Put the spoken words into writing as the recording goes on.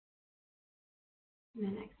And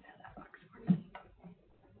then exit that box for me.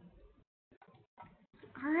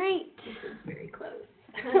 All right. This is very close.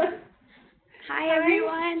 Hi,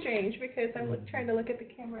 everyone. It's strange because I'm trying to look at the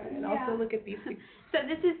camera and also look at these two. So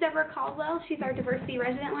this is Deborah Caldwell. She's our diversity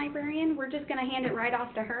resident librarian. We're just going to hand it right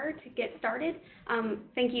off to her to get started.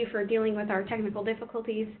 Thank you for dealing with our technical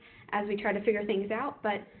difficulties as we try to figure things out,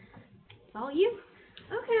 but it's all you.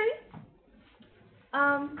 Okay.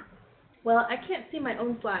 Well, I can't see my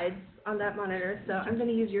own slides on that monitor, so I'm going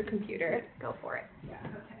to use your computer. Go for it. Yeah,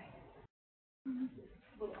 okay.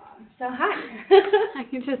 So, hi. I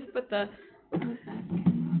can just put the...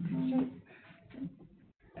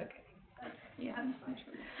 Okay. Yeah.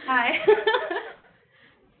 Hi.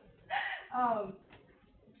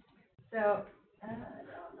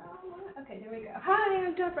 Okay, there we go. Hi,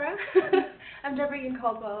 I'm Deborah. I'm Deborah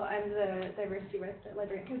Caldwell. I'm the diversity resident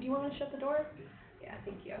librarian. Do you want to shut the door? Yeah,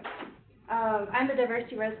 thank you. I'm the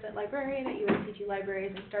diversity resident librarian at UNCG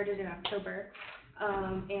Libraries. I started in October,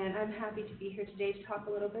 and I'm happy to be here today to talk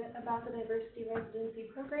a little bit about the diversity residency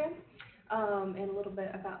program. And a little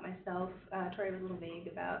bit about myself. Tori was a little vague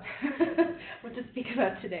about what to speak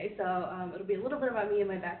about today, so it'll be a little bit about me and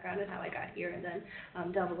my background and how I got here, and then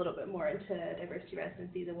delve a little bit more into diversity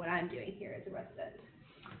residencies and what I'm doing here as a resident.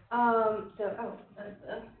 That's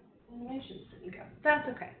the animation didn't go. That's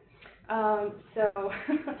okay.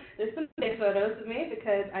 There's some big photos of me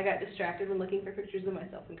because I got distracted when looking for pictures of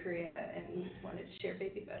myself in Korea and wanted to share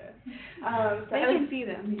baby photos. They can see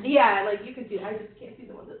them. Yeah, like you can see them. I just can't see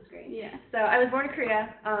them on the screen. Yeah. So I was born in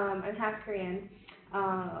Korea. I'm half Korean,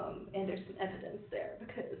 and there's some evidence there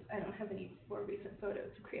because I don't have any more recent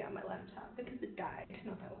photos of Korea on my laptop because it died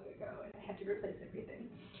not that long ago and I had to replace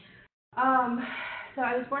everything. So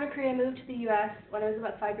I was born in Korea, moved to the U.S. when I was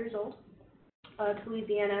about 5 years old, to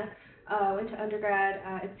Louisiana. Went to undergrad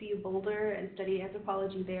at CU Boulder and studied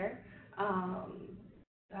anthropology there,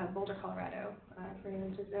 Boulder, Colorado, for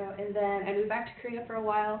anyone to know. And then I moved back to Korea for a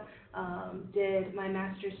while, did my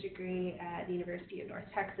master's degree at the University of North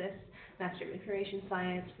Texas, Master of Information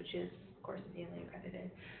Science, which is, of course, ALA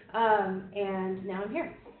accredited, and now I'm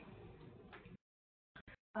here.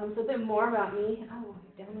 So a bit more about me. Oh,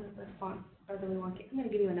 download the fonts are really wonky. I'm going to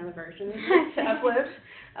give you another version to upload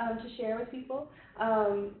to share with people.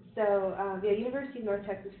 University of North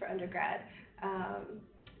Texas for undergrad.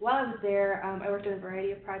 While I was there, I worked on a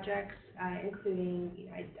variety of projects, including,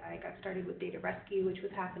 I got started with data rescue, which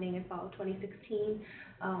was happening in fall of 2016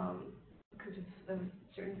 because of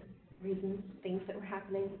certain reasons, things that were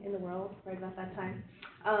happening in the world right about that time,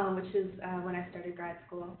 which is when I started grad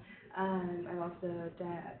school. I've also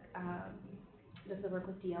done some work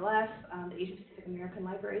with DLF, the Asia Pacific American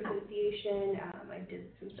Library Association. I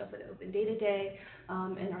did some stuff with Open Data Day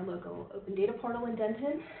and our local Open Data Portal in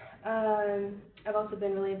Denton. I've also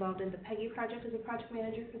been really involved in the PEGI project as a project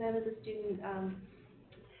manager for them as a student,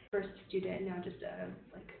 first student, now just I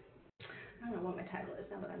don't know what my title is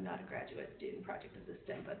now that I'm not a graduate student project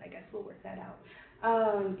assistant, but I guess we'll work that out,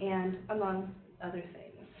 and among other things.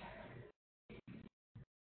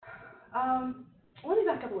 Let me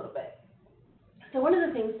back up a little bit. So one of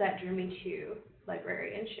the things that drew me to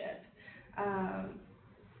librarianship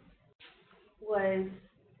was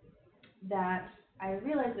that I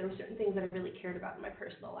realized there were certain things that I really cared about in my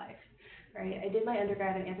personal life. Right? I did my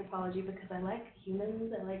undergrad in anthropology because I like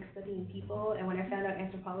humans, I like studying people, and when I found out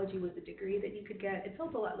anthropology was a degree that you could get, it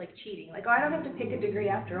felt a lot like cheating. Like, oh, I don't have to pick a degree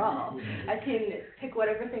after all. I can pick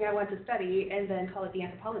whatever thing I want to study and then call it the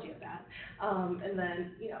anthropology of that. And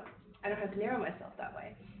then, I don't have to narrow myself that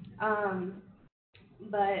way.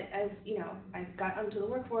 But as, I got onto the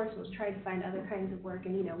workforce and was trying to find other kinds of work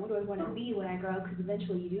and, what do I want to be when I grow up? Because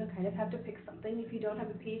eventually you do kind of have to pick something if you don't have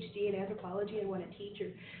a PhD in anthropology and want to teach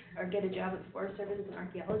or get a job at the Forest Service as an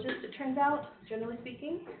archaeologist, it turns out, generally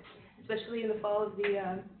speaking, especially in the fall of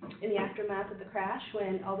in the aftermath of the crash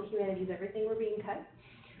when all the humanities, everything were being cut.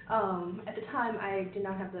 At the time, I did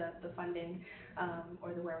not have the funding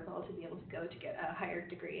or the wherewithal to be able to go to get a higher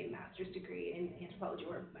degree, a master's degree in anthropology,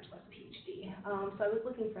 or much less a PhD. So I was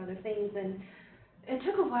looking for other things, and it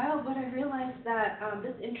took a while, but I realized that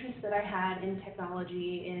this interest that I had in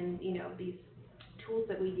technology, in these tools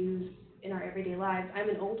that we use in our everyday lives. I'm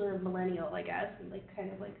an older millennial, I guess, and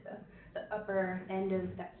kind of like the upper end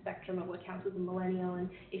of that spectrum of what counts as a millennial. And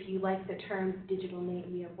if you like the term digital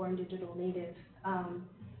native, born digital native,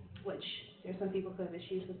 which there's some people who have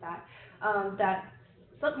issues with that, that's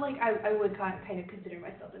something like I would kind of consider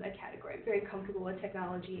myself in that category. I'm very comfortable with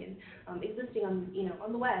technology and existing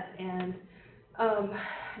on the web and Um,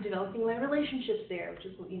 Developing my relationships there, which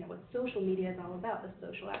is what social media is all about, the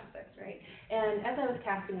social aspects, right? And as I was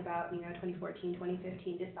casting about 2014,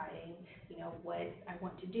 2015, deciding what I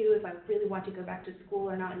want to do, if I really want to go back to school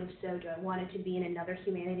or not, and if so, do I want it to be in another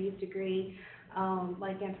humanities degree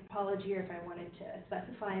like anthropology, or if I wanted to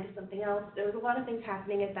specify into something else. There was a lot of things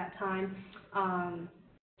happening at that time. A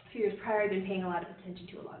few years prior, I'd been paying a lot of attention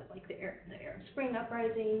to a lot of like the Arab Spring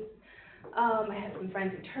uprisings. I had some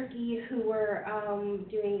friends in Turkey who were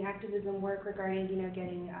doing activism work regarding,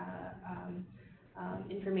 getting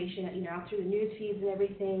information, out through the news feeds and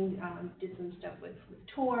everything. Did some stuff with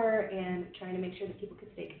Tor and trying to make sure that people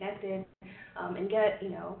could stay connected and get,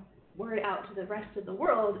 word out to the rest of the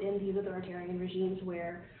world in these authoritarian regimes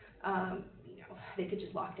where, they could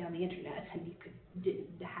just lock down the internet and you didn't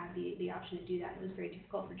have the option to do that. It was very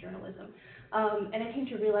difficult for journalism. And I came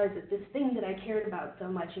to realize that this thing that I cared about so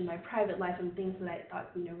much in my private life and things that I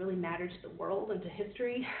thought, really mattered to the world and to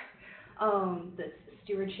history, the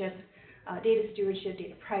stewardship, data stewardship,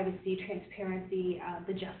 data privacy, transparency,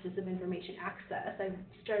 the justice of information access.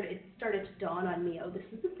 It started to dawn on me, this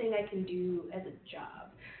is a thing I can do as a job.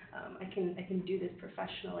 I can do this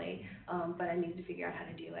professionally, but I need to figure out how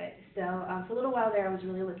to do it. So for a little while there, I was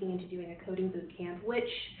really looking into doing a coding boot camp, which,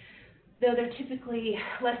 though they're typically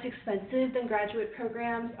less expensive than graduate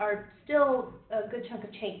programs, are still a good chunk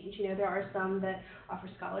of change. There are some that offer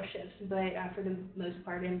scholarships, but for the most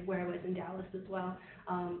part, and where I was in Dallas as well,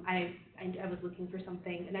 I was looking for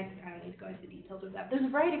something, and I don't need to go into the details of that. There's a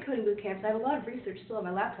variety of coding boot camps. I have a lot of research still on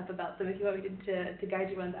my laptop about them if you want me to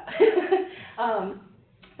guide you on that.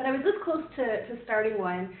 But I was this close to starting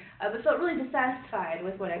one, but felt really dissatisfied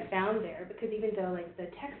with what I found there, because even though the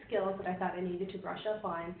tech skills that I thought I needed to brush up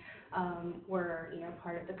on were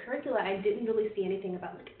part of the curricula, I didn't really see anything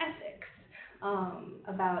about ethics,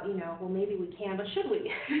 about well, maybe we can, but should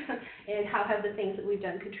we? And how have the things that we've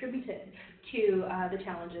done contributed to the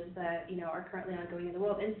challenges that are currently ongoing in the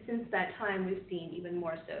world? And since that time, we've seen even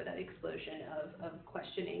more so that explosion of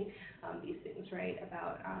questioning these things, right?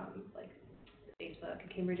 About Facebook and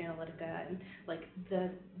Cambridge Analytica, and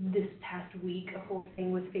this past week, a whole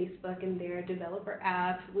thing with Facebook and their developer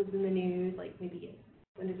app was in the news. Maybe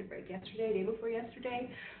when did it break? Yesterday, day before yesterday.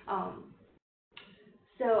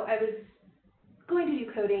 So I was going to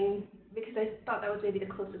do coding because I thought that was maybe the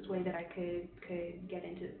closest way that I could get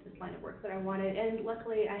into this line of work that I wanted. And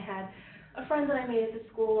luckily, I had a friend that I made at the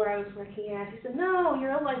school where I was working at. He said, "No,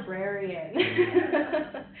 you're a librarian.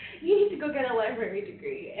 You need to go get a library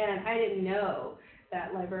degree." And I didn't know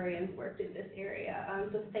that librarians worked in this area.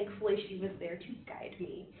 So thankfully, she was there to guide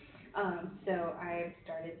me. So I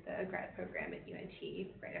started the grad program at UNT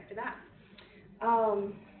right after that.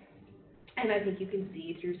 And I think you can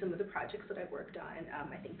see through some of the projects that I've worked on,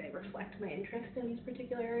 I think they reflect my interest in these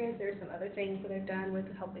particular areas. There are some other things that I've done with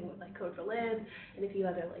helping with Code for Lib and a few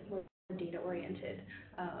other more data-oriented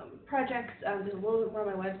projects. There's a little bit more on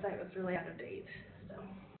my website, but it's really out of date. So,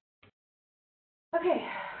 okay,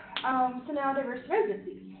 so now diversity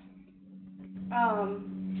residencies.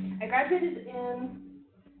 I graduated in,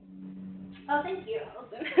 thank you,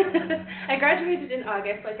 Allison. I graduated in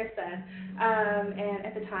August, like I said, and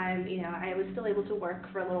at the time, I was still able to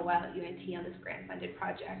work for a little while at UNT on this grant-funded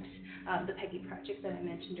project, the PEGI project that I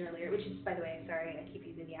mentioned earlier, which is, by the way, sorry, I keep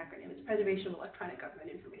using the acronym, it's Preservation of Electronic Government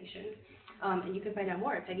Information, and you can find out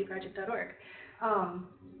more at PEGIproject.org.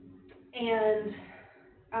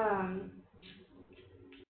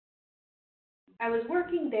 I was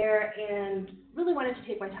working there and really wanted to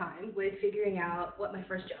take my time with figuring out what my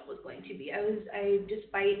first job was going to be.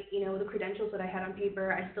 Despite, the credentials that I had on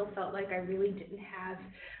paper, I still felt like I really didn't have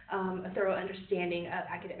a thorough understanding of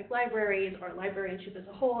academic libraries or librarianship as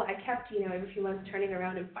a whole. I kept, every few months turning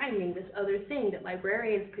around and finding this other thing that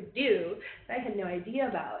librarians could do that I had no idea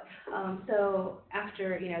about. So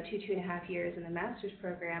after, 2.5 years in the master's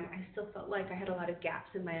program, I still felt like I had a lot of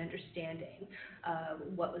gaps in my understanding of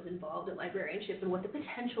what was involved in librarianship and what the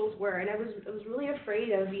potentials were. And I was really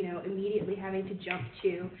afraid of, immediately having to jump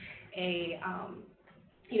to any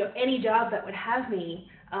job that would have me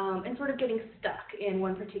and sort of getting stuck in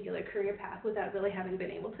one particular career path without really having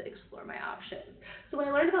been able to explore my options. So when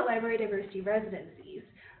I learned about library diversity residencies,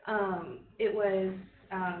 it was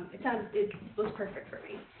perfect for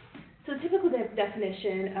me. So the typical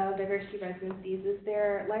definition of diversity residencies is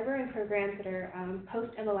they're librarian programs that are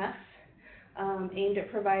post-MLS, aimed at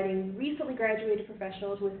providing recently graduated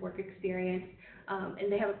professionals with work experience, and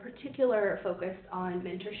they have a particular focus on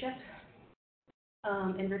mentorship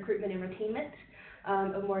and recruitment and retainment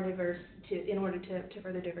of more diverse in order to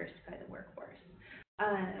further diversify the workforce.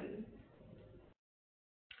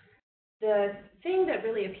 the thing that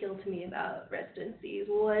really appealed to me about residencies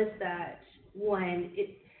was that, one,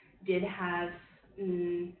 it did have,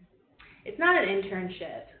 it's not an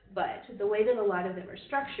internship, but the way that a lot of them are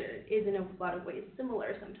structured is in a lot of ways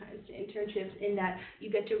similar sometimes to internships, in that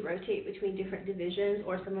you get to rotate between different divisions,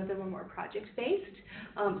 or some of them are more project-based.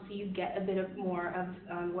 So you get a bit of more of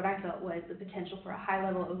what I felt was the potential for a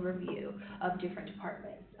high-level overview of different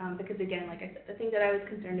departments. Because again, like I said, the thing that I was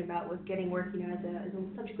concerned about was getting work, as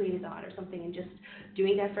a subject liaison or something, and just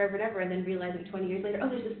doing that forever and ever, and then realizing 20 years later, oh,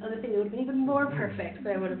 there's this other thing that would have been even more perfect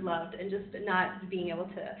that I would have loved, and just not being able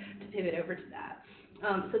to pivot over to that.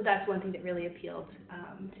 So that's one thing that really appealed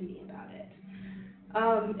to me about it.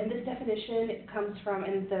 And this definition comes from,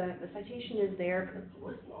 and the citation is there, but it's a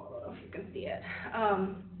little small, I don't know if you can see it.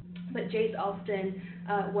 But Jace Alston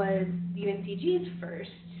was UNCG's first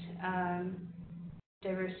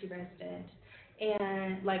diversity resident,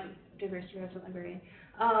 and diversity resident librarian.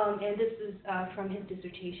 And this is from his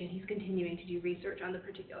dissertation. He's continuing to do research on the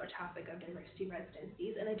particular topic of diversity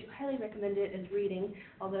residencies, and I do highly recommend it as reading,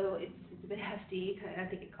 although it's a bit hefty. I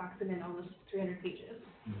think it clocks in almost 300 pages.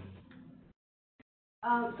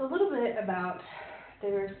 So a little bit about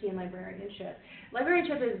diversity and librarianship.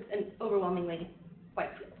 Librarianship is an overwhelmingly white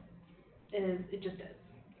field. It just is.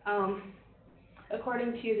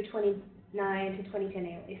 According to the 2009 to 2010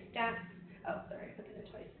 ALA stats, I put that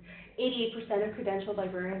in twice. 88% of credentialed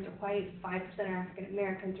librarians are white, 5% are African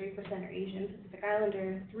American, 3% are Asian Pacific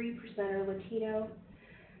Islander, 3% are Latino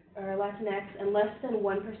or Latinx, and less than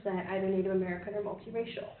 1% either Native American or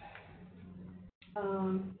multiracial.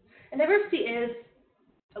 And diversity is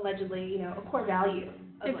allegedly, a core value.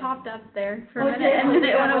 It popped up there for a minute and then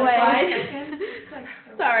it went away.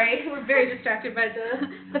 Sorry, we're very distracted by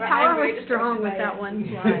the power was strong with that one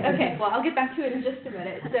slide. Okay, well, I'll get back to it in just a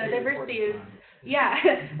minute. So diversity is, yeah,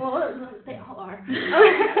 well, they all are.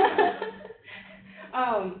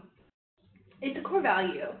 It's a core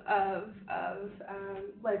value of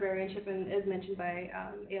librarianship, and as mentioned by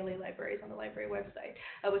ALA libraries on the library website,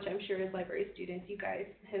 which I'm sure as library students, you guys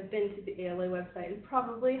have been to the ALA website and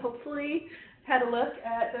probably, hopefully, had a look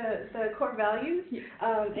at the core values. Yeah.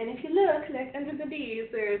 And if you look, under the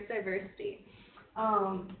D's, there's diversity,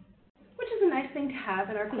 which is a nice thing to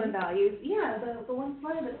have in our core values. Yeah, the one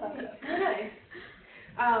slide that's up. Very nice.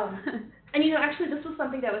 And actually, this was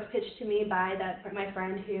something that was pitched to me by my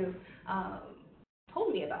friend who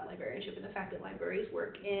told me about librarianship and the fact that libraries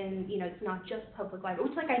work in, it's not just public library,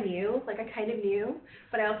 which I knew, I kind of knew,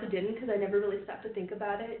 but I also didn't, because I never really stopped to think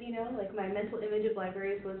about it. My mental image of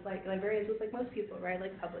libraries was librarians was like most people, right,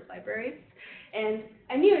 like public libraries. And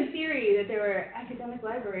I knew in theory that there were academic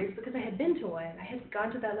libraries because I had been to one. I had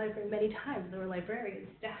gone to that library many times. There were librarians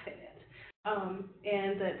staffing it.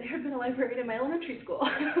 And that there had been a librarian in my elementary school,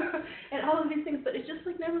 and all of these things, but it just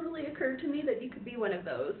never really occurred to me that you could be one of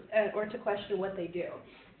those, or to question what they do.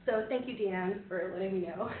 So thank you, Deanne, for letting me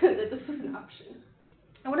know that this was an option.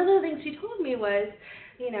 And one of the things she told me was,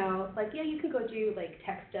 yeah, you can go do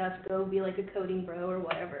tech stuff, go be a coding bro or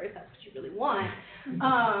whatever, if that's what you really want.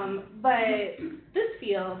 But this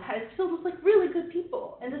field is filled with really good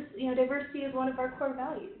people, and this, diversity is one of our core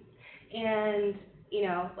values. And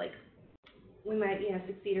we might,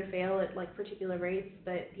 succeed or fail at particular rates,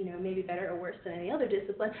 but maybe better or worse than any other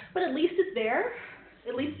discipline. But at least it's there.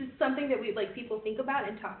 At least it's something that we people think about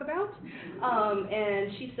and talk about.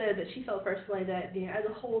 And she said that she felt personally that as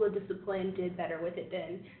a whole the discipline did better with it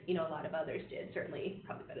than a lot of others did. Certainly,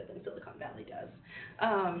 probably better than Silicon Valley does.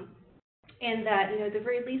 And that, at the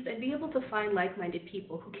very least, I'd be able to find like-minded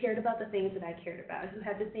people who cared about the things that I cared about, who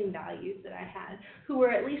had the same values that I had, who were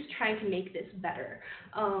at least trying to make this better.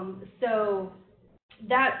 So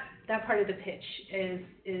that part of the pitch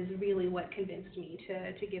is really what convinced me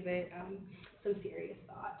to give it some serious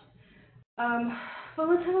thought. Well,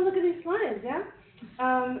 let's have a look at these slides, yeah?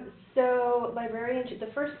 So librarianship,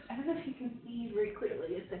 the first, I don't know if you can see very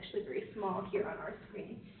clearly, it's actually very small here on our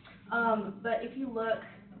screen. But if you look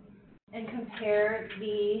and compare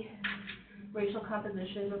the racial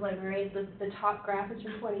composition of librarians, the top graph is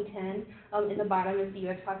from 2010, and the bottom is the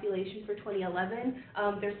U.S. population for 2011.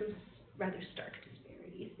 There's some rather stark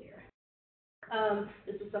disparities there.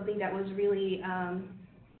 This is something that was really,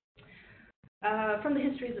 from the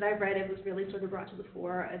histories that I've read, it was really sort of brought to the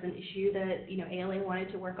fore as an issue that, ALA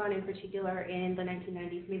wanted to work on, in particular in the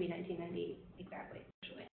 1990s, maybe 1990 exactly,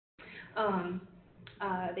 actually.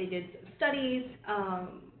 They did some studies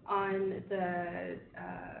on the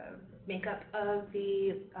makeup of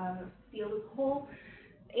the field as a whole,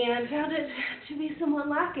 and found it to be somewhat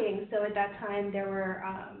lacking. So at that time, there were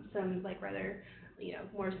some rather,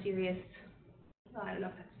 more serious well, I don't know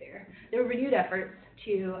if that's fair. There were renewed efforts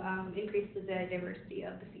to increase the diversity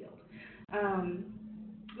of the field.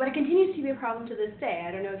 But it continues to be a problem to this day.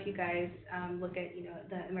 I don't know if you guys look at,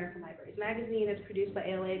 the American Libraries magazine. It's produced by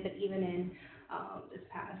ALA, but even in this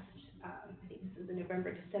past, I think this is the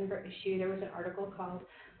November-December issue, there was an article called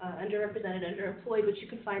Underrepresented, Underemployed, which you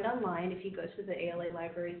can find online if you go to the ALA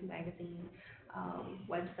Libraries magazine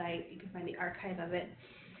website. You can find the archive of it,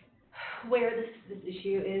 where this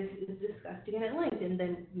issue is discussed at length. And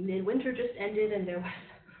then midwinter just ended, and there was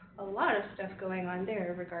a lot of stuff going on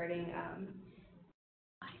there regarding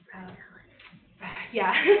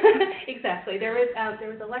yeah, exactly. There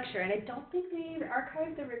was a lecture, and I don't think they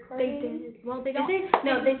archived the recording. They did. Well, they don't.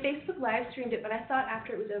 No, they Facebook live streamed it, but I thought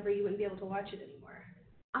after it was over, you wouldn't be able to watch it anymore.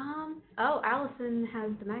 Oh, Allison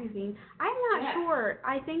has the magazine. I'm not sure.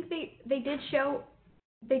 I think they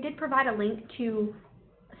did provide a link to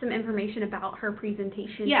some information about her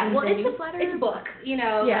presentation. Yeah, well, it's a book.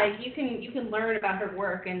 Like you can learn about her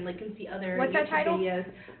work and can see other What's that title? videos.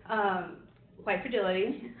 White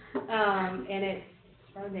Fragility, and it's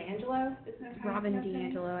Robin DiAngelo, isn't it? Robin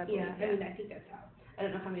DiAngelo, I believe. Yeah, I think that's how. I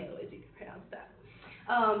don't know how many other ways you can pronounce that.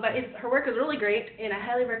 But her work is really great, and I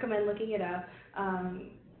highly recommend looking it up.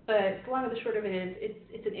 But the long and the short of it is,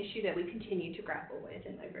 it's an issue that we continue to grapple with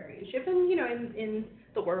in librarianship, and in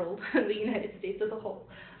the world, the United States as a whole.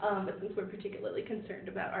 But since we're particularly concerned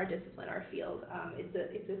about our discipline, our field,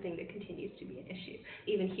 it's a thing that continues to be an issue.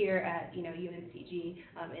 Even here at UNCG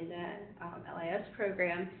in the LIS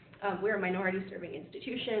program, we're a minority-serving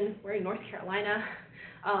institution. We're in North Carolina,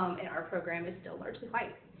 and our program is still largely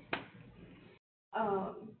white.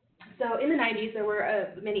 So in the 90s, there were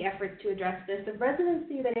many efforts to address this. The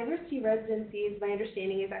diversity residencies, my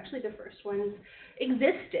understanding is actually the first ones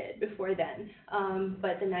existed before then,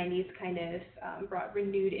 but the 90s kind of brought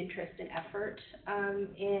renewed interest and effort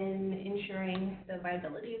in ensuring the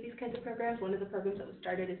viability of these kinds of programs. One of the programs that was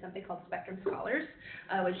started is something called Spectrum Scholars,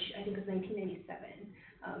 which I think was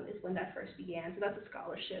 1997 is when that first began. So that's a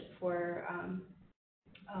scholarship for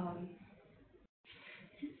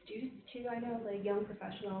students too, I know, like young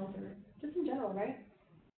professionals or just in general, right?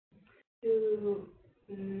 Who,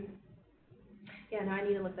 yeah, no, I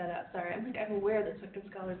need to look that up. Sorry, I'm aware that Spectrum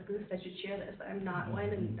Scholars exist. I should share this, but I'm not one,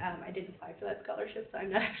 and I didn't apply for that scholarship, so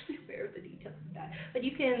I'm not actually aware of the details of that. But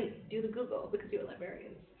you can do the Google because you're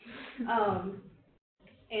librarians.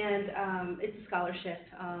 And it's a scholarship.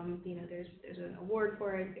 There's an award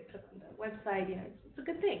for it. You get put up on the website. It's a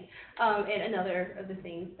good thing. And another of the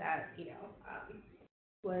things that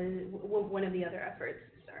was one of the other efforts.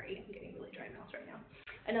 Sorry, I'm getting really dry mouth right now.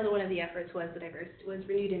 Another one of the efforts was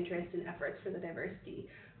renewed interest in efforts for the diversity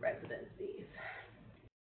residencies.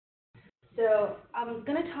 So I'm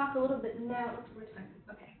going to talk a little bit now. What's more time?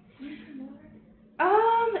 Okay.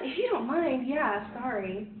 If you don't mind, yeah.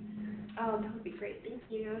 Sorry. That would be great. Thank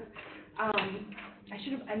you.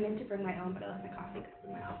 I meant to bring my own, but I left my coffee cup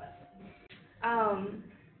in my office.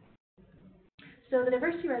 So the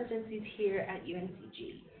diversity residencies here at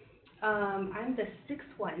UNCG. I'm the sixth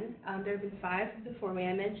one. There have been 5 before me.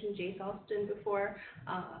 I mentioned Jace Alston before.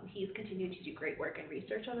 He's continued to do great work and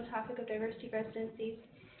research on the topic of diversity residencies.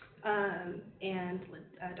 And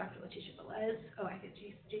Dr. Letitia Velez. Oh, I get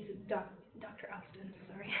Jason, Dr. Alston,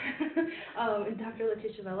 sorry. And Dr.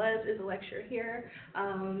 Letitia Velez is a lecturer here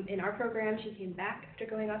in our program. She came back after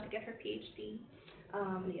going off to get her PhD.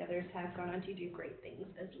 The others have gone on to do great things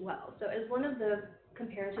as well. So as one of the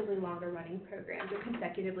comparatively longer running programs or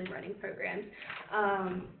consecutively running programs,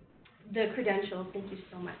 the credentials, thank you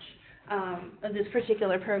so much, of this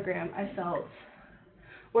particular program I felt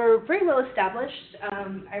were pretty well established.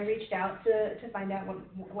 I reached out to find out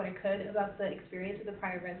what I could about the experience of the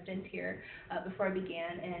prior residents here before I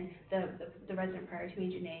began, and the resident prior to me,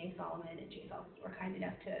 Janae Solomon and Jace Alston, were kind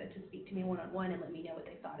enough to speak to me one-on-one and let me know what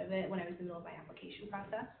they thought of it when I was in the middle of my application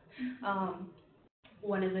process.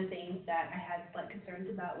 One of the things that I had slight concerns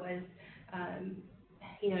about was,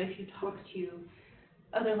 if you talk to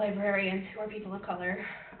other librarians who are people of color,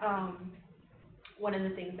 one of the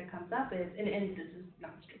things that comes up is, and this is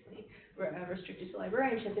not strictly restricted to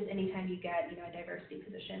librarianship, is anytime you get, a diversity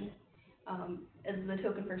position, as the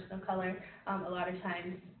token person of color, a lot of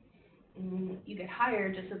times you get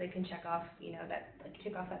hired just so they can check off,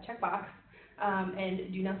 tick off that checkbox,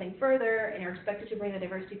 and do nothing further, and are expected to bring the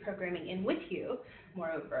diversity programming in with you,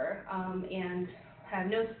 moreover, and have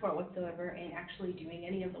no support whatsoever in actually doing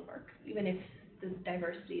any of the work, even if the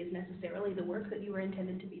diversity is necessarily the work that you were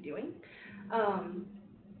intended to be doing.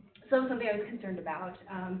 so something I was concerned about.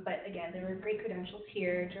 But again, there were great credentials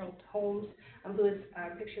here. Gerald Holmes, who is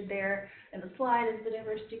pictured there in the slide as the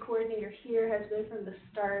diversity coordinator here, has been from the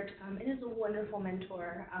start and is a wonderful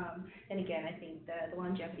mentor. And again, I think the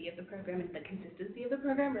longevity of the program and the consistency of the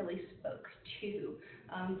program really spoke to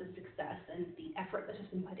the success and the effort that has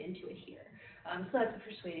been put into it here. So that's what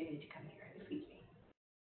persuaded me to come here. Excuse me.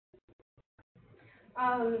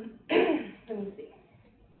 Let me see.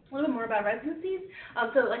 A little bit more about residencies.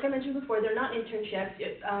 So like I mentioned before, they're not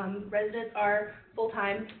internships. Residents are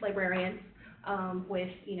full-time librarians with,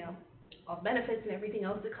 all the benefits and everything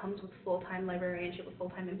else that comes with full-time librarianship, with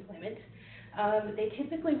full-time employment. They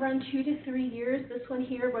typically run 2 to 3 years. This one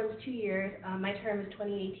here runs 2 years. My term is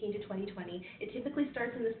 2018 to 2020. It typically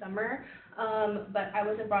starts in the summer, but I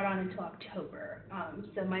wasn't brought on until October.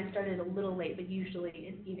 So mine started a little late, but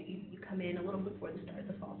usually you come in a little before the start of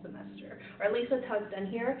the fall semester, or at least that's how it's done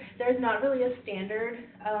here. There's not really a standard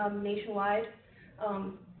nationwide.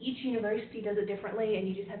 Each university does it differently, and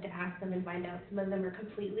you just have to ask them and find out. Some of them are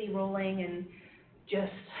completely rolling and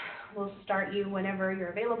just will start you whenever you're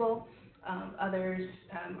available. Others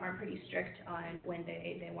are pretty strict on when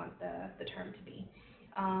they want the term to be.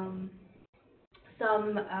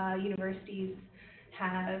 Some universities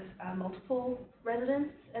have multiple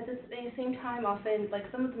residents at the same time. Often, like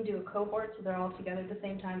some of them do a cohort, so they're all together at the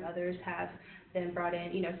same time. Others have been brought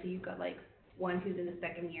in, so you've got like one who's in the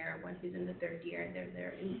second year, one who's in the third year, and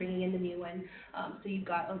they're bringing in the new one. So you've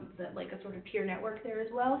got a sort of peer network there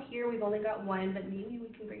as well. Here we've only got one, but maybe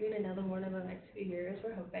we can bring in another one in the next few years,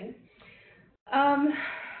 we're hoping.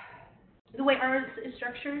 The way ours is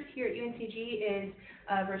structured here at UNCG is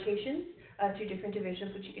rotations through different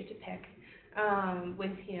divisions, which you get to pick,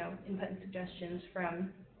 with input and suggestions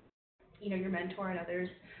from your mentor and others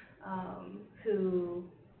who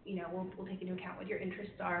will take into account what your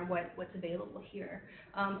interests are and what's available here.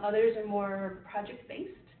 Others are more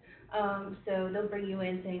project-based. So they'll bring you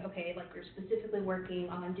in saying, okay, like we're specifically working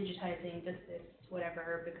on digitizing this,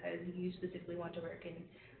 whatever, because you specifically want to work in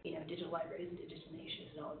digital libraries and digitization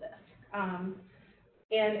and all of this.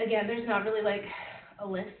 And again, there's not really like a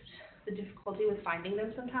list. The difficulty with finding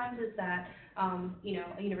them sometimes is that, a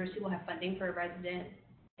university will have funding for a resident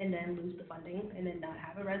and then lose the funding and then not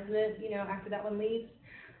have a resident, after that one leaves.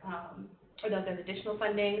 Or they'll have additional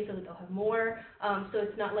funding so that they'll have more. So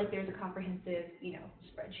it's not like there's a comprehensive,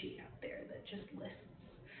 spreadsheet out there that just lists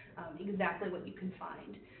exactly what you can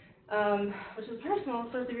find, which is a personal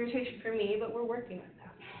source of irritation for me, but we're working on that.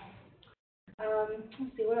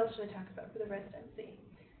 Let's see, what else should I talk about for the residency?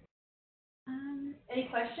 Any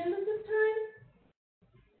questions at this time?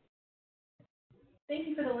 Thank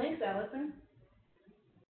you for the links, Allison.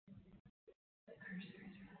 The cursor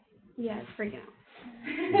is really... Yeah, it's freaking out.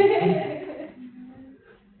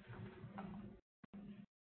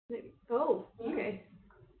 Oh, okay.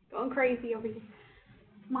 Going crazy over here.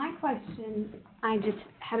 My question, I just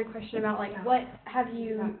had a question about, like, what have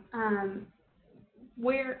you,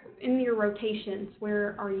 where, in your rotations,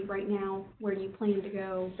 where are you right now? Where do you plan to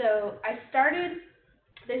go? So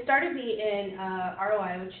they started me in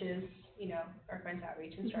ROI, which is, our Friends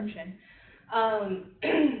Outreach Instruction.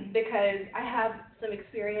 Because I have some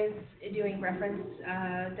experience doing reference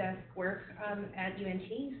desk work at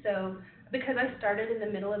UNT. So because I started in the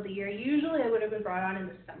middle of the year, usually I would have been brought on in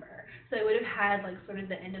the summer. So I would have had like sort of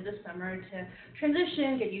the end of the summer to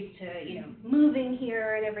transition, get used to, moving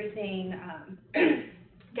here and everything,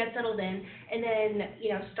 get settled in, and then,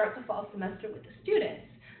 start the fall semester with the students.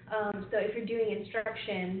 So if you're doing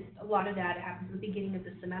instruction, a lot of that happens at the beginning of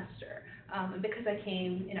the semester. And because I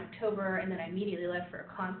came in October and then I immediately left for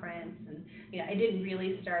a conference, and I didn't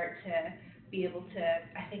really start to be able to,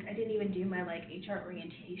 I think I didn't even do my like HR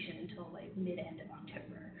orientation until like mid-end of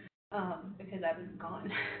October, because I was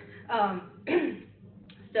gone.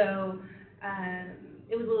 So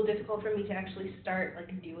it was a little difficult for me to actually start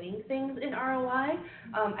like doing things in ROI.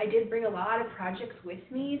 I did bring a lot of projects with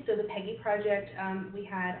me. So the PEGI project, we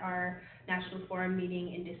had our National Forum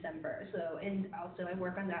meeting in December. So, and also I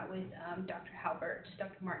work on that with Dr.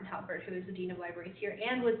 Martin Halbert, who is the Dean of Libraries here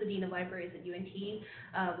and was the Dean of Libraries at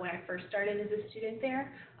UNT when I first started as a student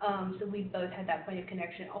there. So we both had that point of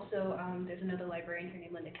connection. Also, there's another librarian here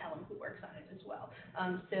named Linda Kellum who works on it as well.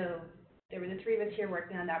 So there were the three of us here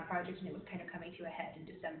working on that project, and it was kind of coming to a head in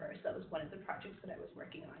December. So that was one of the projects that I was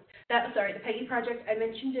working on. The PEGI project, I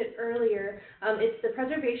mentioned it earlier. It's the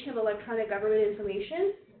preservation of electronic government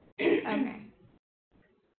information. Okay.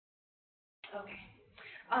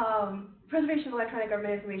 Preservation of electronic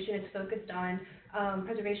government information is focused on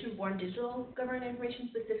preservation of born digital government information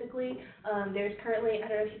specifically. There's currently, I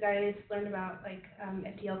don't know if you guys learned about like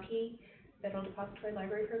FDLP Federal Depository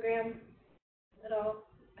Library Program at all?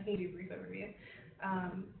 I can do a brief overview.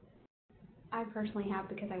 I personally have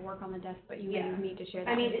because I work on the desk, but you Yeah. may need to share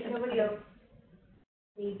that. I mean, if nobody else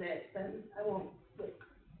needs it, then I won't, like,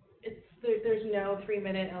 there's no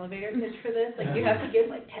 3-minute elevator pitch for this. Like, you have to give,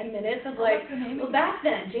 like, 10 minutes of, like, well, back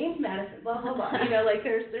then, James Madison, blah, blah, blah. You know, like,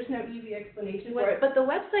 there's no easy explanation for it. But the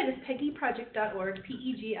website is peggyproject.org,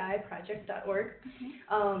 PEGI project.org.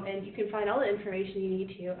 And you can find all the information you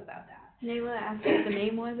need to about that. Nayla asked what the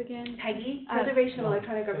name was again. PEGI, Preservation of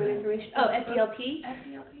Electronic Government Information. Oh, FDLP?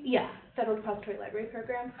 FDLP? Yeah, Federal Depository Library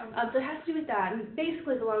Program. So it has to do with that. And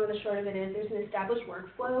basically, the long and the short of it is there's an established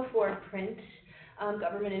workflow for print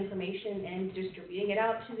government information and distributing it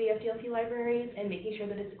out to the FDLP libraries and making sure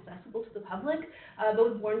that it's accessible to the public. But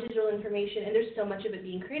with born digital information, and there's so much of it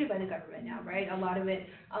being created by the government now, right? A lot of it,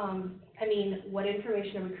 I mean, what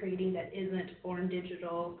information are we creating that isn't born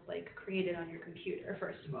digital, like created on your computer,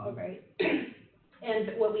 first of all, right?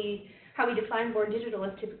 And how we define born digital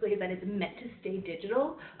is typically that it's meant to stay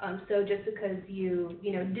digital. So just because you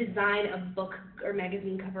design a book or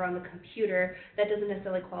magazine cover on the computer, that doesn't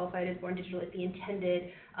necessarily qualify it as born digital if the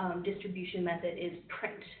intended distribution method is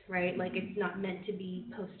print, right? Like it's not meant to be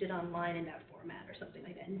posted online in that format or something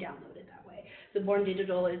like that and downloaded that way. So born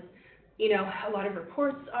digital is, a lot of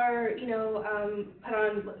reports are, put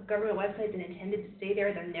on government websites and intended to stay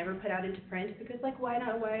there. They're never put out into print because, like, why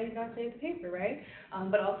not save the paper, right?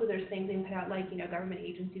 But also there's things being put out, like, government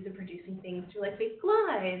agencies are producing things through, like, Facebook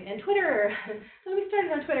Live and Twitter. So we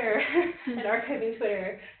started on Twitter and archiving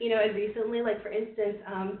Twitter, and recently, like, for instance,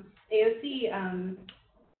 AOC,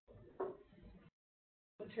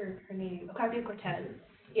 what's her name? Ocasio-Cortez.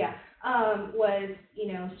 Yeah, was,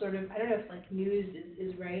 sort of, I don't know if, like, news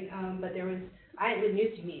is right, but it was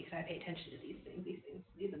news to me because I pay attention to these things.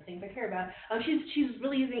 These are the things I care about. She's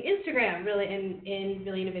really using Instagram really in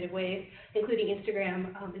really innovative ways, including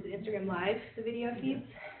Instagram, is it Instagram Live, the video feeds?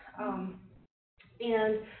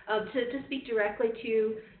 And to speak directly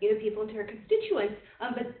to people and to her constituents,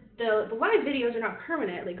 but the live videos are not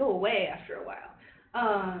permanent; they go away after a while.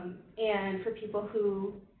 And for people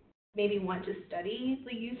who maybe want to study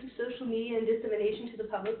the use of social media and dissemination to the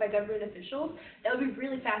public by government officials, that would be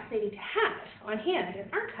really fascinating to have on hand and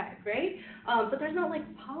archived, right? But there's not like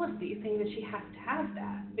policy saying that she has to have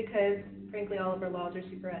that because, frankly, all of her laws are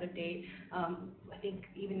super out of date. I think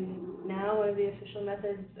even now one of the official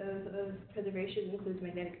methods of preservation includes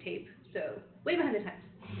magnetic tape, so way behind the times.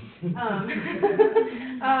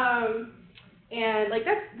 And like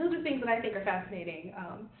those are things that I think are fascinating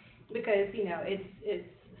because it's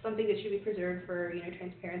something that should be preserved for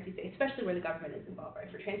transparency's sake, especially where the government is involved, right?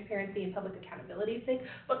 For transparency and public accountability's sake,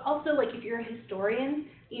 but also like if you're a historian,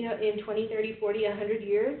 in 20, 30, 40, 100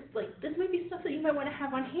 years, like this might be stuff that you might want to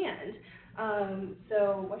have on hand.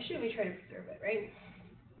 So why shouldn't we try to preserve it, right?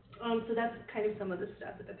 So that's kind of some of the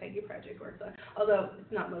stuff that the PEGI project works on, although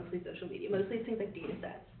it's not mostly social media, mostly it's things like data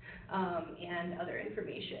sets and other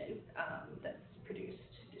information that's produced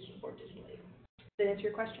digitally. Does that answer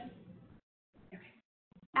your question?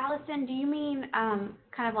 Allison, do you mean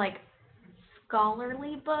kind of like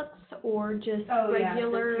scholarly books or just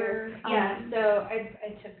regular? Yeah, so I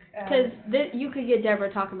took... Because you could get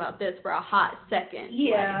Deborah talking about this for a hot second.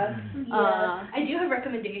 Yeah, I do have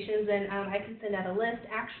recommendations, and I can send out a list,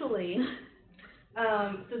 actually.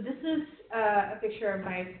 So this is a picture of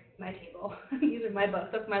my table. These are my books.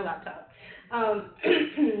 That's my laptop.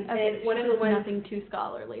 And one of the ones... Nothing too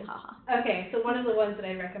scholarly, haha. Okay, so one of the ones that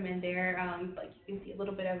I recommend there, like you can see a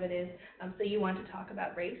little bit of it is, so you want to talk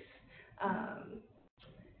about race.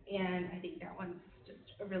 And I think that one's just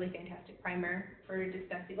a really fantastic primer for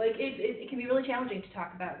discussing. Like, it can be really challenging to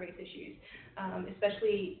talk about race issues,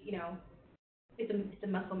 especially, it's a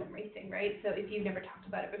muscle memory thing, right? So if you've never talked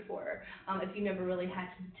about it before, if you've never really had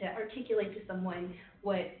to articulate to someone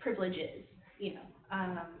what privilege is,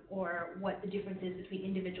 or what the difference is between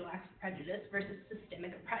individual acts of prejudice versus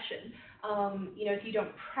systemic oppression. If you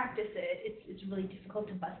don't practice it, it's really difficult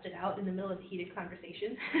to bust it out in the middle of a heated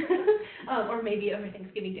conversation, or maybe over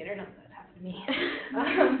Thanksgiving dinner. Not that happened to me.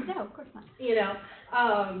 No, of course not.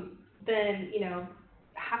 Then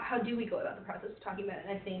how do we go about the process of talking about it?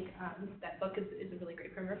 And I think that book is a really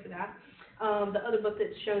great primer for that. The other book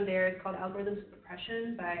that's shown there is called Algorithms of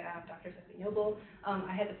Oppression by Dr. Stephanie Noble.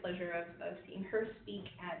 I had the pleasure of seeing her speak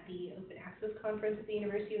at the Open Access Conference at the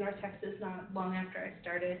University of North Texas not long after I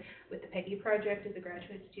started with the PEGI project as a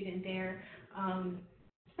graduate student there.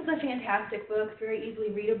 It's a fantastic book, very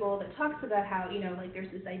easily readable, that talks about how,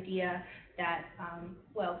 there's this idea that,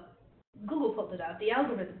 Google pulled it up, the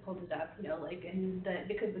algorithm pulled it up,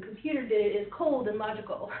 because the computer did it, is cold and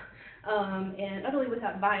logical. and utterly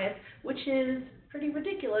without bias, which is pretty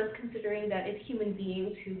ridiculous considering that it's human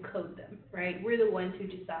beings who code them, right? We're the ones who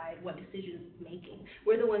decide what decisions it's making.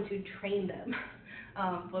 We're the ones who train them.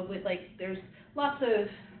 But with there's lots of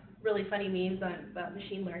really funny memes about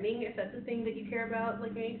machine learning, if that's the thing that you care about,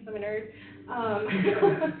 like me, 'cause I'm a nerd.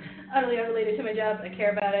 Utterly unrelated to my job, but I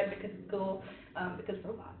care about it because it's cool, because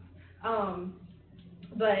robots.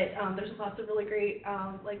 But there's lots of really great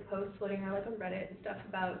posts floating around on Reddit and stuff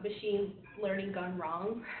about machine learning gone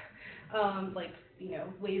wrong.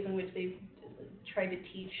 Ways in which they've tried to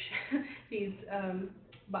teach these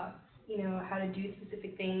bots, how to do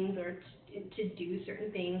specific things or to do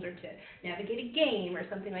certain things or to navigate a game or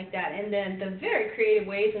something like that. And then the very creative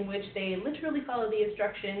ways in which they literally followed the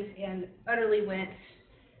instructions and utterly went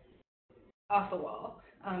off the wall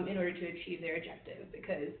in order to achieve their objective,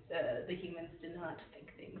 because the humans did not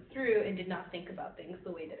think things through and did not think about things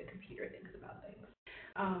the way that a computer thinks about things.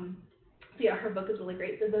 So yeah, her book is really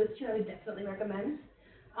great. So those two I would definitely recommend.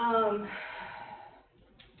 I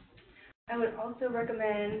would also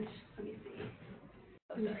recommend, let me see.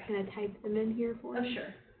 I'm just going to type them in here for you. Oh,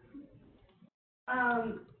 sure.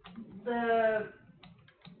 I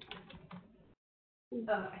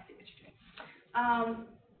see what you're doing.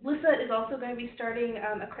 LISSA is also going to be starting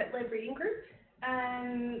a credit lib reading group,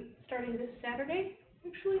 starting this Saturday,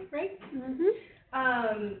 actually, right? Mm-hmm.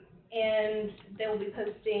 And they will be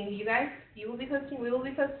posting, we will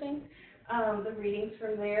be posting the readings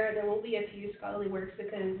from there. There will be a few scholarly works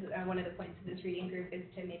because one of the points of this reading group is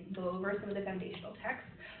to maybe go over some of the foundational texts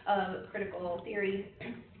of critical theory,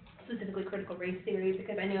 specifically critical race theory,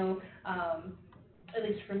 because I know, at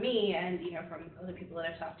least for me and from other people that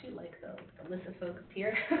I've talked to, like the LISSA folks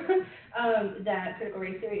here, that critical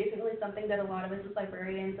race theory isn't really something that a lot of us as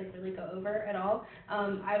librarians really go over at all.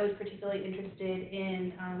 I was particularly interested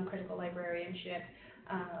in critical librarianship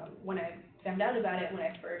when I found out about it when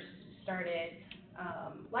I first started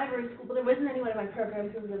library school, but there wasn't anyone in my program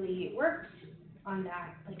who really worked on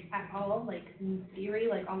that at all. Theory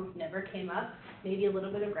almost never came up. Maybe a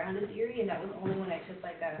little bit of grounded theory, and that was only when I took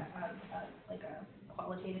a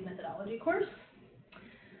qualitative methodology course.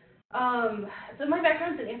 So my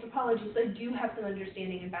background's in anthropology, so I do have some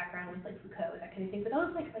understanding and background with Foucault, that kind of thing, but that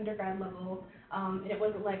was undergrad level, and it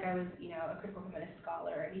wasn't like I was a critical feminist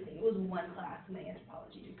scholar or anything. It was one class in my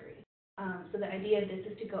anthropology degree. So the idea of this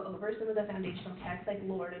is to go over some of the foundational texts like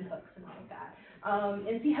Lord and Hooks and all of that,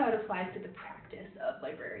 and see how it applies to the practice of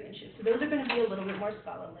librarianship. So those are going to be a little bit more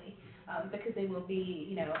scholarly, because they will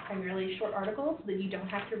be, primarily short articles so that you don't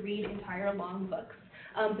have to read entire long books.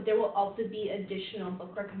 But there will also be additional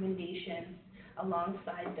book recommendations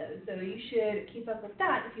alongside those. So you should keep up with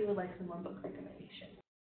that if you would like some more book recommendations.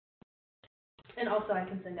 And also I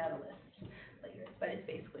can send out a list later, but it's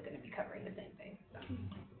basically going to be covering the same thing. So.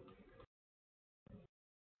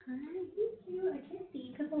 All right. Thank you. I can't see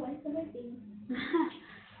because the light's on my face.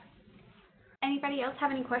 Anybody else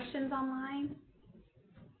have any questions online?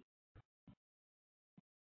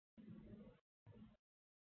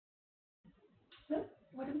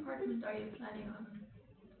 What department are you planning on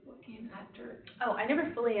working after? Oh, I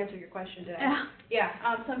never fully answered your question, did I? Yeah. Yeah,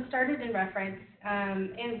 so I'm started in reference,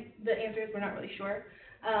 and the answers we're not really sure.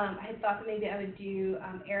 I had thought that maybe I would do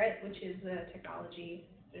ERIT, which is the technology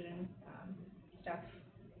vision stuff,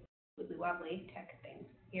 wibbly wobbly tech thing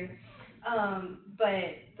here.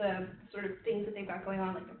 But the sort of things that they've got going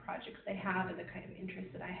on, like the projects they have and the kind of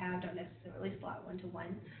interests that I have, don't necessarily slot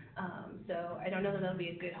one-to-one. So I don't know that that'll be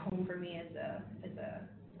a good home for me as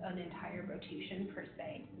an entire rotation per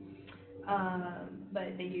se.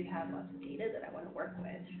 But they do have lots of data that I want to work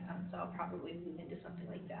with, so I'll probably move into something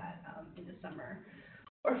like that in the summer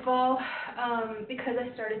or fall. Because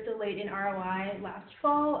I started so late in ROI last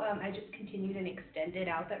fall, I just continued and extended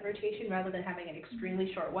out that rotation rather than having an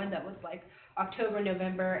extremely short one that was October,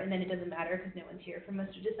 November, and then it doesn't matter because no one's here for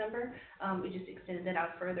most of December. We just extended that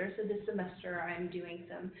out further. So this semester I'm doing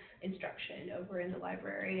some instruction over in the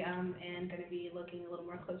library and going to be looking a little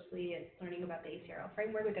more closely at learning about the ACRL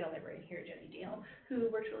framework. We've got a librarian here, Jenny Deal,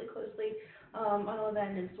 who works really closely on all of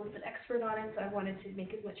that and is sort of an expert on it. So I wanted to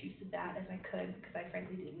make as much use of that as I could because I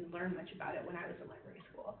frankly didn't learn much about it when I was in library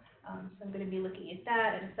school. So I'm going to be looking at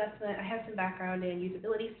that, at assessment. I have some background in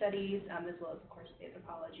usability studies, as well as, of course,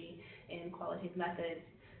 anthropology and qualitative methods,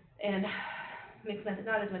 and mixed method,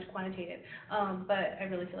 not as much quantitative, but I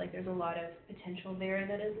really feel like there's a lot of potential there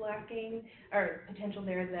that is lacking, or potential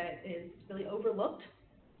there that is really overlooked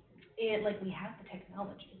And like we have the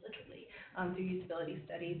technology, literally, through usability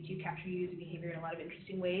studies to capture user behavior in a lot of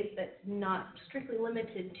interesting ways that's not strictly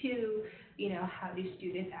limited to, how do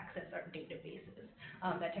students access our databases.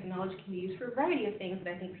 That technology can be used for a variety of things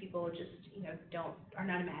that I think people just, are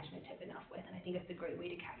not imaginative enough with. And I think it's a great way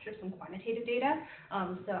to capture some quantitative data.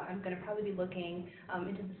 So I'm going to probably be looking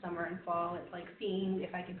into the summer and fall at like seeing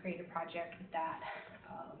if I can create a project with that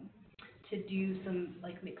to do some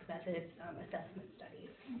like mixed methods assessment studies.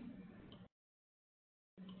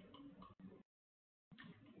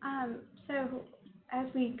 So as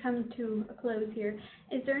we come to a close here,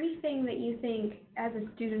 is there anything that you think as a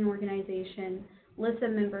student organization, LISSA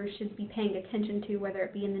members should be paying attention to, whether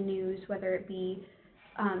it be in the news, whether it be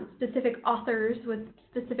specific authors with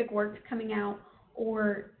specific works coming out,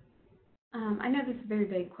 or I know this is a very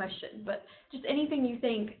big question, but just anything you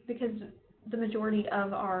think, because the majority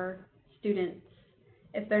of our students,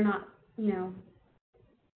 if they're not,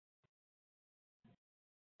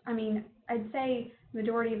 I'd say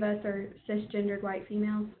majority of us are cisgendered white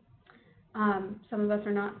females. Some of us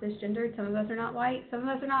are not cisgendered, some of us are not white, some of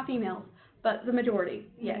us are not females, but the majority,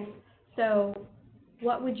 yes. Mm-hmm. So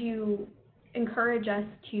what would you encourage us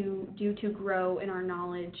to do to grow in our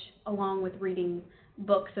knowledge, along with reading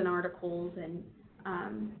books and articles and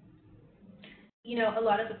a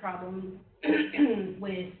lot of the problem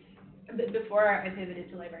with, before I pivoted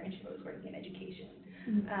to librarianship, I was working in education.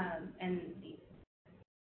 Mm-hmm. And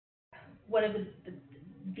one of the,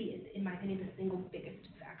 in my opinion, the single biggest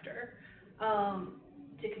factor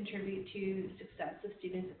to contribute to the success of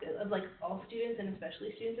students, of like all students and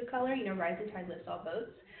especially students of color, rising tide lifts all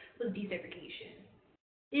boats, was desegregation.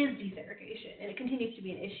 And it continues to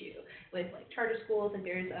be an issue with like charter schools. And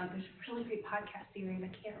there's a really great podcast series, I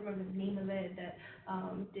can't remember the name of it, that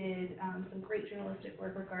did some great journalistic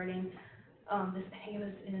work regarding this. I think it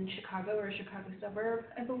was in Chicago or a Chicago suburb,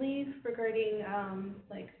 I believe, regarding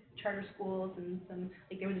like charter schools and some,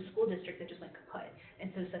 like there was a school district that just went kaput,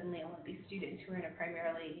 and so suddenly all of these students who were in a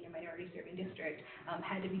primarily minority serving district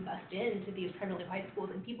had to be bussed into these primarily white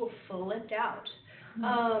schools, and people flipped out.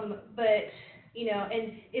 But and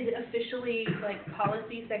is it officially like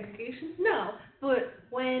policy segregation? No, but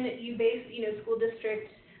when you base school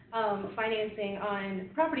district financing on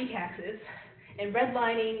property taxes, and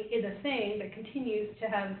redlining is a thing that continues to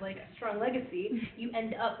have like a strong legacy, you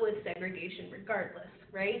end up with segregation regardless,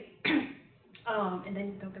 right? And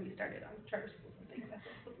then don't get me started on charter schools and things. That's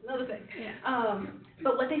another thing. Yeah.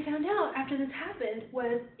 But what they found out after this happened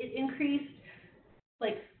was it increased,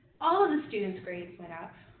 like all of the students' grades went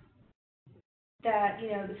up. That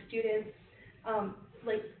the students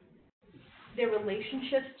like their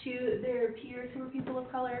relationships to their peers who are people of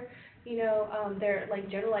color, their like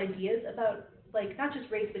general ideas about like not just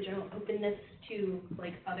race but general openness to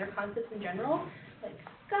like other concepts in general, like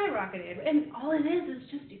skyrocketed. And all it is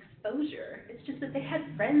just exposure. It's just that they had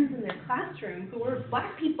friends in their classroom who were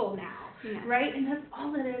black people now, right? And that's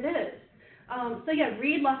all that it is. So yeah,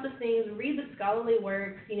 read lots of things, read the scholarly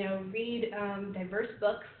works, read diverse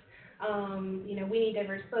books. We need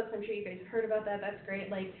diverse books. I'm sure you guys have heard about that. That's great.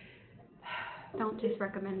 Like, don't just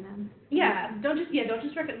recommend them. Yeah, don't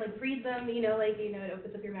just recommend, like read them. It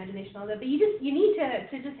opens up your imagination, all that. But you need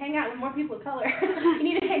to just hang out with more people of color. You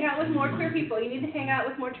need to hang out with more queer people. You need to hang out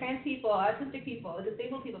with more trans people, autistic people,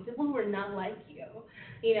 disabled people, people who are not like you.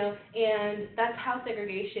 And that's how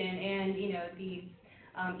segregation and these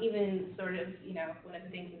even sort of one of the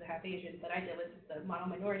things as a half Asian that I did was the model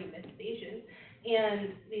minority myth of Asians.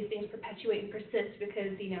 And these things perpetuate and persist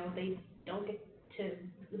because, they don't get to,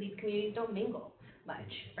 these communities don't mingle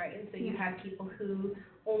much, right? And so you have people who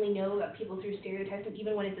only know about people through stereotypes, and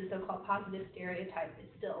even when it's a so-called positive stereotype, it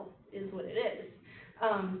still is what it is.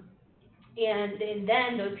 And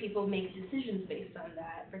then those people make decisions based on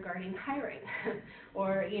that regarding hiring,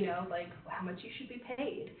 or, like how much you should be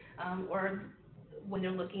paid, or when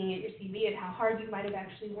they're looking at your CV and how hard you might have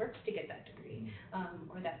actually worked to get that degree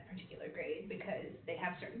or that particular grade, because they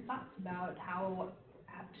have certain thoughts about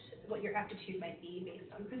what your aptitude might be based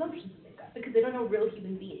on presumptions that they've got, because they don't know real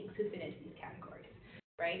human beings who fit into these categories,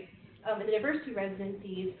 right? And the diversity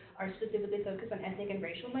residencies are specifically focused on ethnic and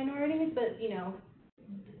racial minorities, but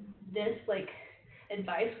this like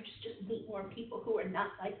advice, which is just meet more people who are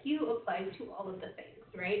not like you, applies to all of the things,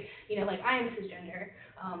 right? Like I am cisgender,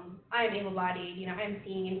 I am able-bodied, I am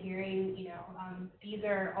seeing and hearing, these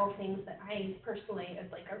are all things that I personally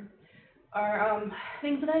like are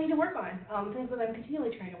things that I need to work on, things that I'm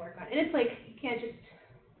continually trying to work on. And it's like you can't just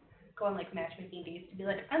go on like matchmaking dates to be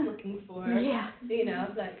like, I'm looking for,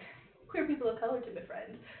 like queer people of color to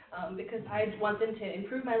befriend, because I want them to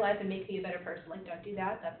improve my life and make me a better person. Like, don't do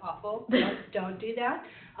that. That's awful. Don't do that.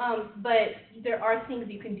 But there are things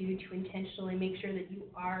you can do to intentionally make sure that you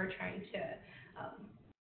are trying to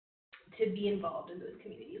be involved in those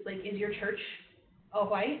communities. Like, is your church all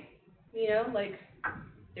white? You know, like,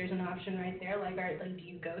 there's an option right there. Like, do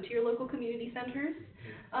you go to your local community centers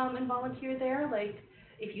and volunteer there? Like,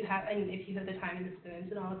 if you have the time and the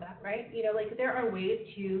spoons and all of that, right? You know, like, there are ways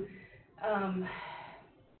to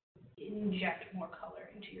inject more color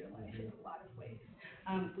into your life in a lot of ways.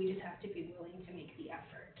 We just have to be willing to make the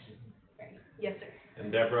effort. Right? Yes, sir.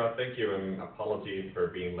 And Deborah, thank you, and apologies for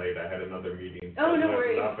being late. I had another meeting. Oh, no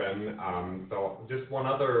worries. So just one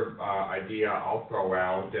other idea I'll throw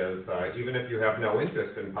out is even if you have no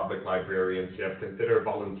interest in public librarianship, consider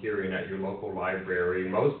volunteering at your local library.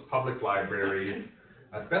 Most public libraries,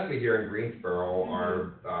 especially here in Greensboro,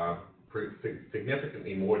 are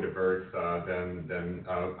significantly more diverse than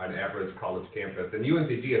an average college campus. And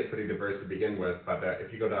UNCG is pretty diverse to begin with, but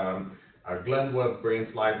if you go to Glenwood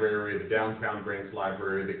Branch Library, the Downtown Branch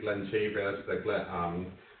Library, the Glen Chavis,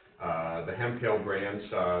 the Hemphill Branch,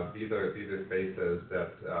 these are spaces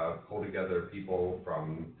that pull together people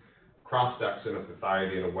from cross-section of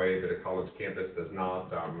society in a way that a college campus does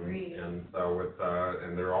not, and so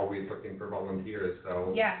and they're always looking for volunteers.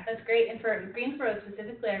 So yeah, that's great. And for Greensboro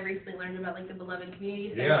specifically, I recently learned about like the Beloved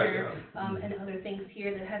Community Center and other things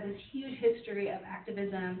here that have this huge history of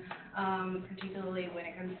activism, particularly when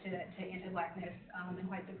it comes to anti-Blackness and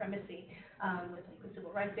white supremacy, with like the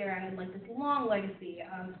civil rights era and like this long legacy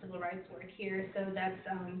of civil rights work here. So that's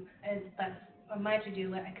on my to-do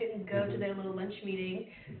list. I couldn't go to their little lunch meeting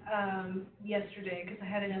yesterday because I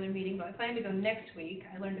had another meeting, but I plan to go next week.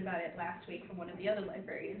 I learned about it last week from one of the other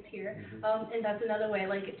librarians here, and that's another way,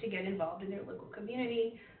 like, to get involved in their local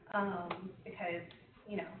community, because,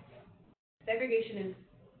 you know, segregation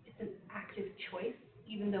it's an active choice,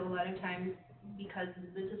 even though a lot of times, because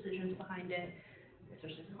the decisions behind it,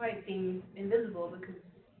 especially for white, seem invisible because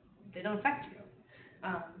they don't affect you.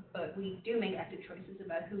 But we do make active choices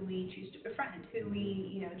about who we choose to befriend, who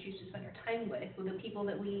we, choose to spend our time with the people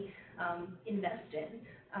that we invest in.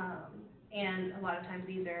 And a lot of times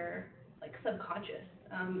these are like subconscious,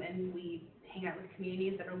 and we hang out with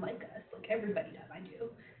communities that are like us, like everybody does. I do,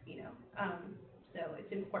 So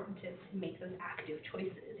it's important to make those active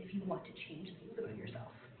choices if you want to change things about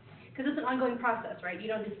yourself, because it's an ongoing process, right? You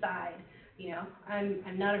don't decide.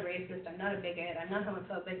 I'm not a racist, I'm not a bigot, I'm not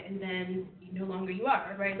homophobic, and then no longer you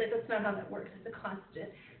are, right? Like, that's not how that works. It's a constant,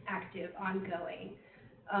 active, ongoing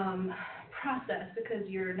process, because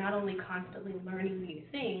you're not only constantly learning new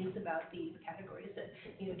things about these categories that,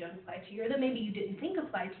 don't apply to you, or that maybe you didn't think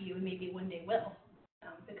applied to you and maybe one day will,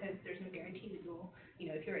 because there's no guarantee that you will,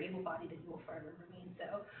 if you're able-bodied, that you will forever remain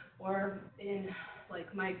so. Or in, like,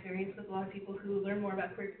 my experience with a lot of people who learn more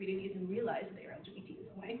about queer communities and realize they are LGBT in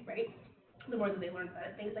some way, right? The more that they learn about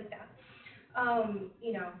it, things like that.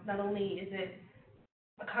 Not only is it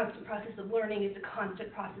a constant process of learning, it's a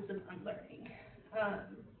constant process of unlearning.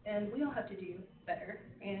 And we all have to do better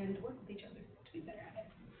and work with each other to be better at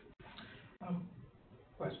it.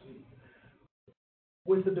 Question.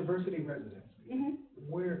 With the diversity residency,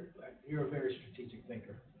 where you're a very strategic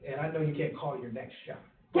thinker, and I know you can't call your next shot,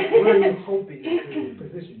 but where are you hoping to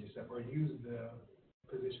position yourself or use the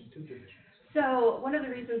position to position? So one of the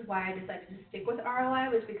reasons why I decided to stick with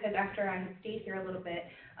ROI was because after I had stayed here a little bit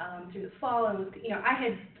through the fall, and was,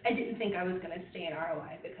 I didn't think I was going to stay in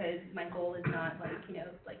ROI because my goal is not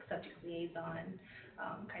like subject liaison,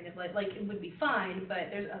 kind of like it would be fine,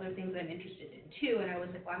 but there's other things I'm interested in too, and I was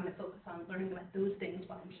like, well, I'm going to focus on learning about those things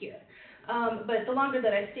while I'm here. But the longer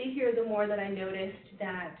that I stayed here, the more that I noticed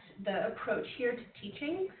that the approach here to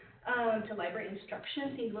teaching, to library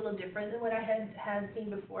instruction, seemed a little different than what I had seen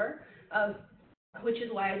before. Which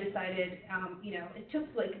is why I decided, it took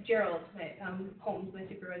like Gerald Holmes, my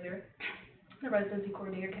supervisor, the residency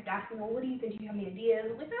coordinator, kept asking, well, what do you think? Do you have any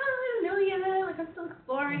ideas? I'm like, oh, I don't know yet. Like, I'm still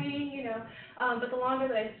exploring, But the longer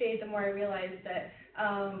that I stayed, the more I realized that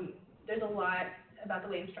there's a lot about the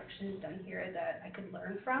way instruction is done here that I could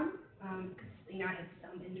learn from. Because, I had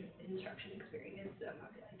some instruction experience.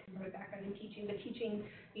 I come from a background in teaching, but teaching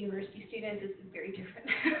university students is very different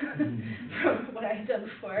from what I had done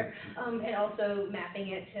before. And also mapping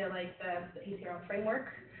it to like the ACRL framework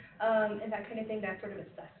and that kind of thing. That sort of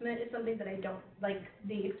assessment is something that I don't like.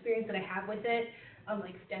 The experience that I have with it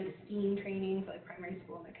like STEM to STEAM training for like primary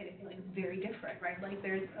school and that kind of thing, like very different, right? Like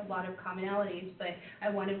there's a lot of commonalities, but I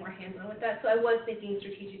wanted more hands-on with that. So I was thinking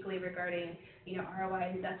strategically regarding, you know,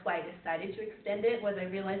 ROI, and that's why I decided to extend it, was I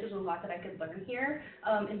realized there's a lot that I could learn here.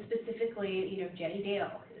 And specifically, you know, Jenny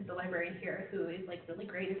Dale is the librarian here who is like really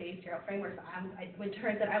great at the ACRL framework. So I went to her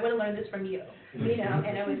and said, I want to learn this from you, you know,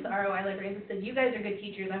 and it was the ROI librarians that said, you guys are good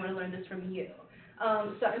teachers, I want to learn this from you.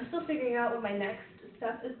 So I'm still figuring out what my next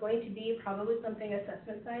step is going to be, probably something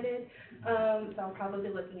assessment-sided. So I'll probably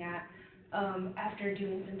be looking at, after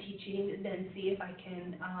doing some teaching, then see if I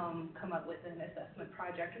can come up with an assessment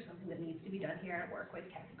project or something that needs to be done here and work with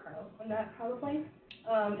Kathy Crow on that probably.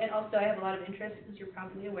 And also I have a lot of interest, as you're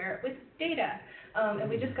probably aware, with data. And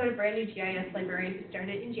we just got a brand new GIS librarian who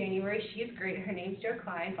started in January. She is great. Her name's Jo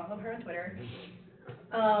Klein. Follow her on Twitter.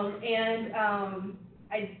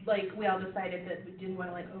 We all decided that we didn't want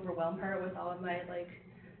to like overwhelm her with all of my like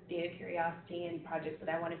data curiosity and projects that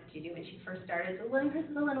I wanted to do when she first started. So letting her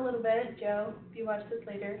settle in a little bit. Jo, if you watch this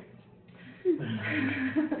later,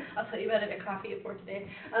 I'll tell you about it at coffee at 4 today.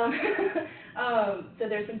 So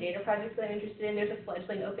there's some data projects that I'm interested in. There's a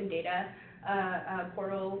fledgling open data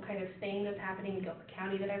portal kind of thing that's happening in Guilford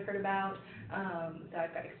County that I've heard about. So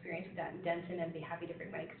I've got experience with that in Denton, and be happy to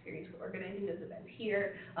bring my experience with organizing those events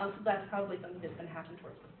here. So that's probably something that's going to happen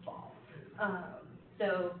towards the fall.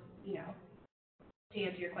 So, you know, to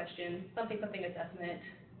answer your question, something assessment,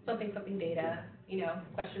 something data, you know,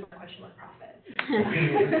 question mark profit.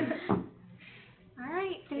 All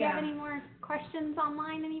right, do we have any more questions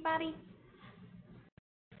online, anybody?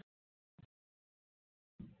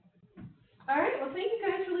 All right, well, thank you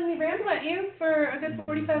guys for letting me ramble at you for a good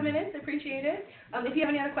 45 minutes. I appreciate it. If you have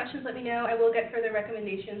any other questions, let me know. I will get further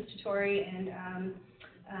recommendations to Tori and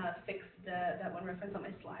fix that one reference on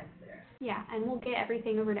my slides there. Yeah, and we'll get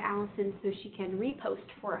everything over to Allison so she can repost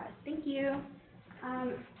for us. Thank you.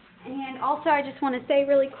 And also, I just want to say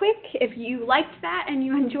really quick, if you liked that and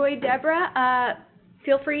you enjoyed Deborah,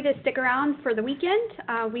 feel free to stick around for the weekend.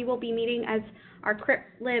 We will be meeting as our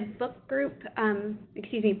Crypt Lib book group,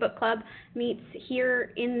 book club meets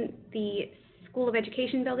here in the School of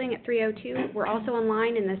Education building at 302. We're also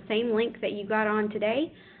online in the same link that you got on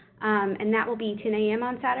today, and that will be 10 a.m.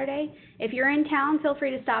 on Saturday. If you're in town, feel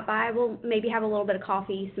free to stop by. We'll maybe have a little bit of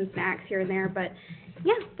coffee, some snacks here and there, but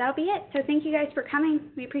yeah, that'll be it. So thank you guys for coming.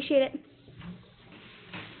 We appreciate it.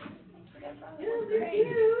 Yeah, thank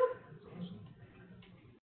you.